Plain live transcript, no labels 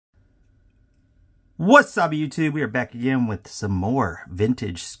What's up, YouTube? We are back again with some more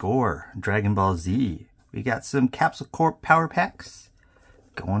vintage score Dragon Ball Z. We got some Capsule Corp power packs.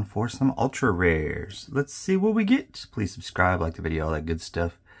 Going for some ultra rares. Let's see what we get. Please subscribe, like the video, all that good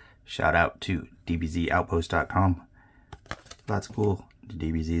stuff. Shout out to DBZOutpost.com. Lots of cool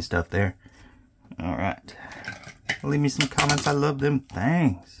DBZ stuff there. Alright. Leave me some comments. I love them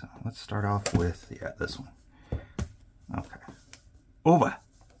things. Let's start off with, this one. Okay. Over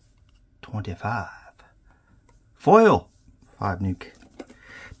 25. Foil. 5 new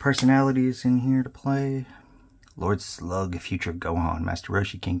personalities in here to play. Lord Slug, Future Gohan, Master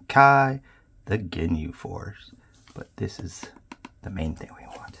Roshi, King Kai, the Ginyu Force. But this is the main thing we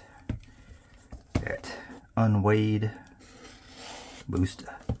want. That unweighed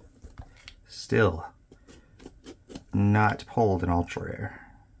booster. Still not pulled an ultra rare.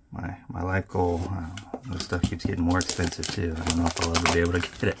 My life goal, this stuff keeps getting more expensive too. I don't know if I'll ever be able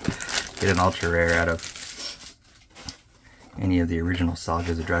to get an ultra rare out of any of the original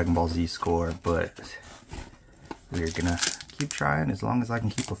sagas of Dragon Ball Z score, but we're gonna keep trying as long as I can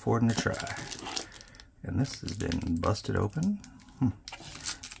keep affording to try. And this has been busted open.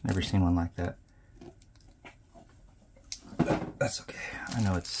 Never seen one like that. But that's okay. I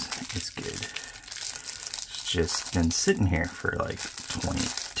know it's good. It's just been sitting here for like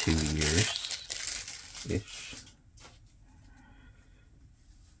 22 years-ish.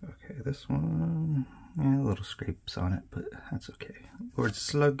 Okay, this one, yeah, little scrapes on it, but that's okay. Lord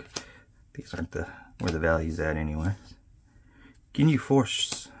Slug, these aren't where the value's at anyways. Ginyu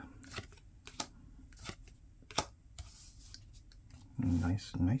Force.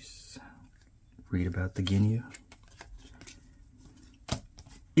 Nice. Read about the Ginyu.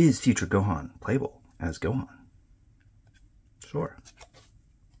 Is Future Gohan playable as Gohan? Sure.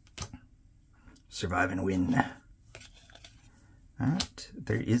 Survive and win. Alright,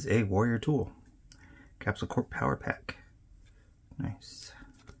 there is a warrior tool. Capsule Corp power pack. Nice.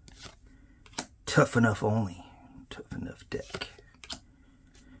 Tough enough only. Tough enough deck.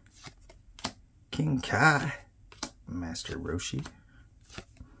 King Kai. Master Roshi.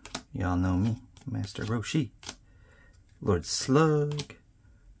 Y'all know me. Master Roshi. Lord Slug.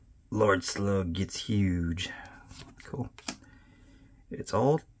 Lord Slug gets huge. Cool. It's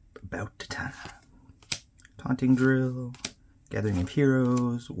all about the time. Taunting Drill. Gathering of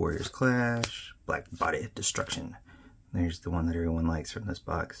Heroes. Warriors Clash. Black Body Destruction. There's the one that everyone likes from this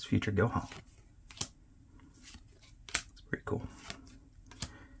box. Future Gohan. It's pretty cool.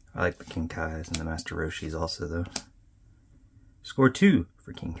 I like the King Kais and the Master Roshis also, though. Score 2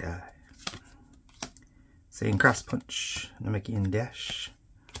 for King Kai. Saiyan Cross Punch. Namekian Dash.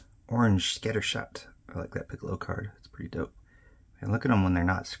 Orange Scatter Shot. I like that Piccolo card. It's pretty dope. And look at them when they're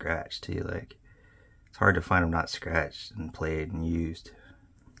not scratched, too. Like, it's hard to find them not scratched and played and used.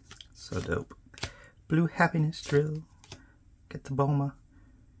 So dope. Blue Happiness Drill. Get the Bulma.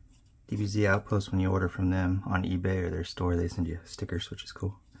 DBZ Outpost, when you order from them on eBay or their store, they send you stickers, which is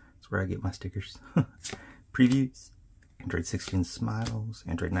cool. That's where I get my stickers. Previews. Android 16 Smiles.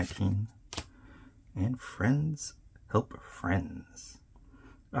 Android 19. And Friends Help Friends.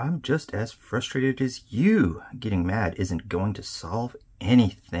 I'm just as frustrated as you. Getting mad isn't going to solve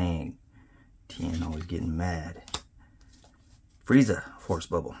anything. Tien always getting mad. Frieza Force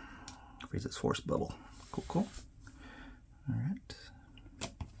Bubble. Frieza's Force Bubble. Cool. Alright.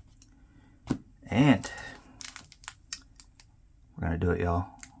 And we're going to do it, y'all.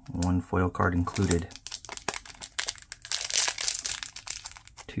 One foil card included.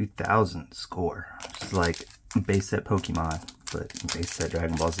 2000 score. It's like base set Pokemon, but base set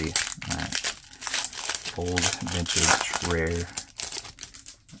Dragon Ball Z. Alright. Old, vintage, rare.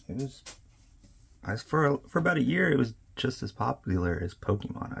 It was, for about a year, it was just as popular as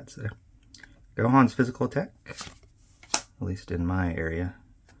Pokemon, I'd say. Gohan's Physical Attack, at least in my area.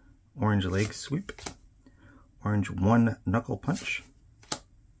 Orange Leg Sweep. Orange 1 Knuckle Punch.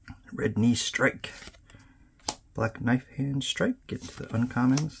 Red Knee Strike. Black Knife Hand Strike. Get into the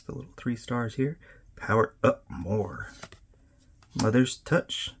uncommons, the little 3 stars here. Power Up More. Mother's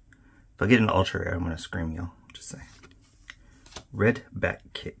Touch. If I get an ultra rare, I'm going to scream, y'all. Just saying. Red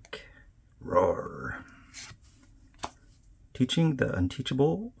Back Kick. Roar. Teaching the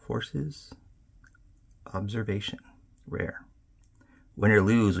Unteachable Forces. Observation. Rare. Win or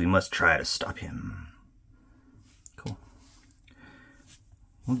lose, we must try to stop him. Cool.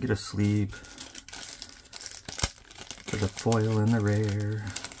 We'll get a sleeve for the foil and the rare.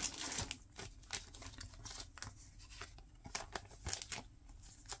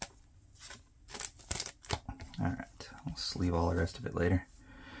 Alright, I'll sleeve all the rest of it later.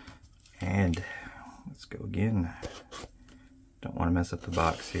 And let's go again. Don't want to mess up the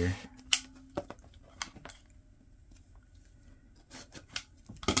box here.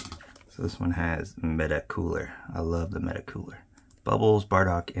 So this one has Meta Cooler. I love the Meta Cooler. Bubbles,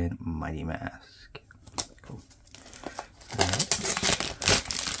 Bardock, and Mighty Mask. Cool. Right.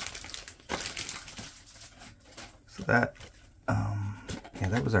 So that, yeah,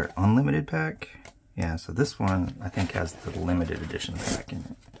 that was our unlimited pack. Yeah, so this one I think has the limited edition pack in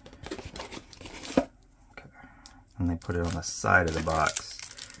it. Okay. And they put it on the side of the box.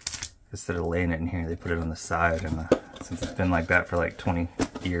 Instead of laying it in here, they put it on the side, and since it's been like that for like 20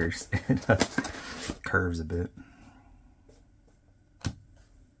 years, it curves a bit.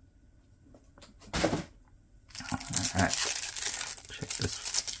 Alright, check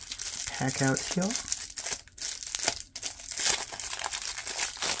this pack out here.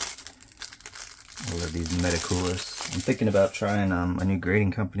 I love these Metacoolers. I'm thinking about trying a new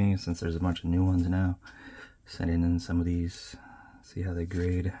grading company, since there's a bunch of new ones now. Sending in some of these, see how they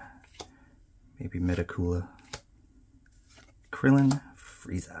grade. Maybe Metacooler. Krillin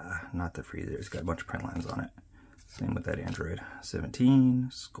Frieza, not the freezer. It's got a bunch of print lines on it. Same with that Android. 17,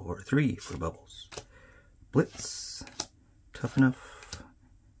 score 3 for Bubbles. Blitz, Tough Enough,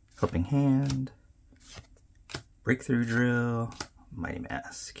 Helping Hand, Breakthrough Drill, Mighty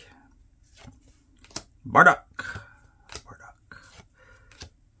Mask. Bardock.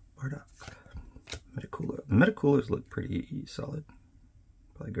 Metacooler. The Metacoolers look pretty solid.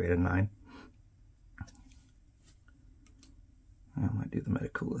 Probably graded 9. I might do the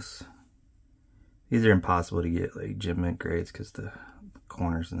Metacoolers. These are impossible to get like gym mint grades because the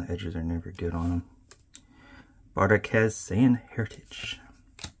corners and the edges are never good on them. Bardock has Saiyan Heritage.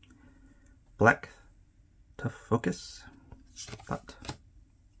 Black, Tough Focus. Thought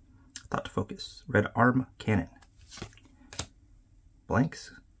to Focus. Red Arm Cannon.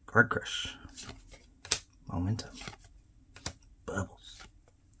 Blanks, Guard Crush. Momentum. Bubbles.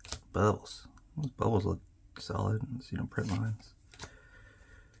 Those bubbles look solid. See them print lines.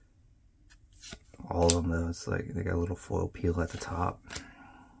 All of them though, it's like they got a little foil peel at the top.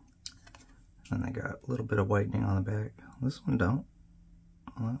 And they got a little bit of whitening on the back. This one don't.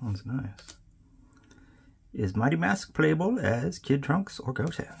 Oh, that one's nice. Is Mighty Mask playable as Kid Trunks or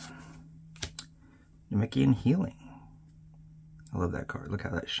Goten? Namekian Healing. I love that card. Look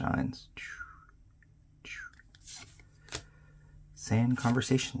how that shines. Saiyan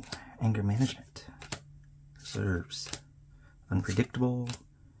Conversation. Anger Management. Reserves. Unpredictable.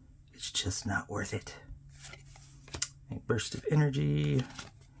 It's just not worth it. A Burst of Energy.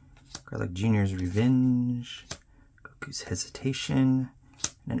 Garlic Jr.'s Revenge. Goku's Hesitation.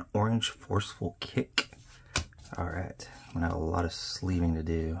 And an Orange Forceful Kick. Alright. I'm going to have a lot of sleeving to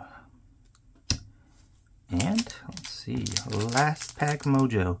do. And, let's see. Last pack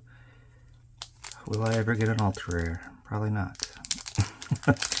mojo. Will I ever get an ultra rare? Probably not.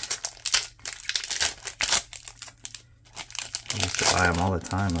 I used to buy them all the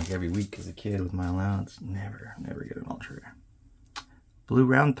time, like every week as a kid with my allowance. Never get an ultra rare. Blue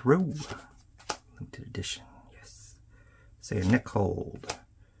Round Throw. Limited edition, yes. Say a Neck Hold.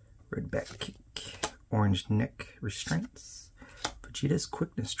 Red Back Kick. Orange Neck Restraints. Vegeta's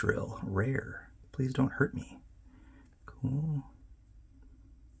Quickness Drill. Rare. Please don't hurt me. Cool.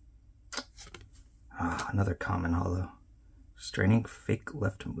 Ah, another common holo. Straining Fake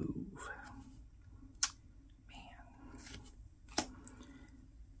Left Move. Man.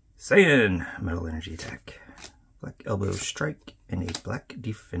 Saiyan Metal Energy Attack. Black Elbow Strike and a Black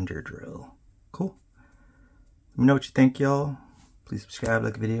Defender Drill. Cool. Let me know what you think, y'all. Please subscribe,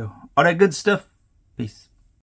 like the video. All that good stuff. Peace.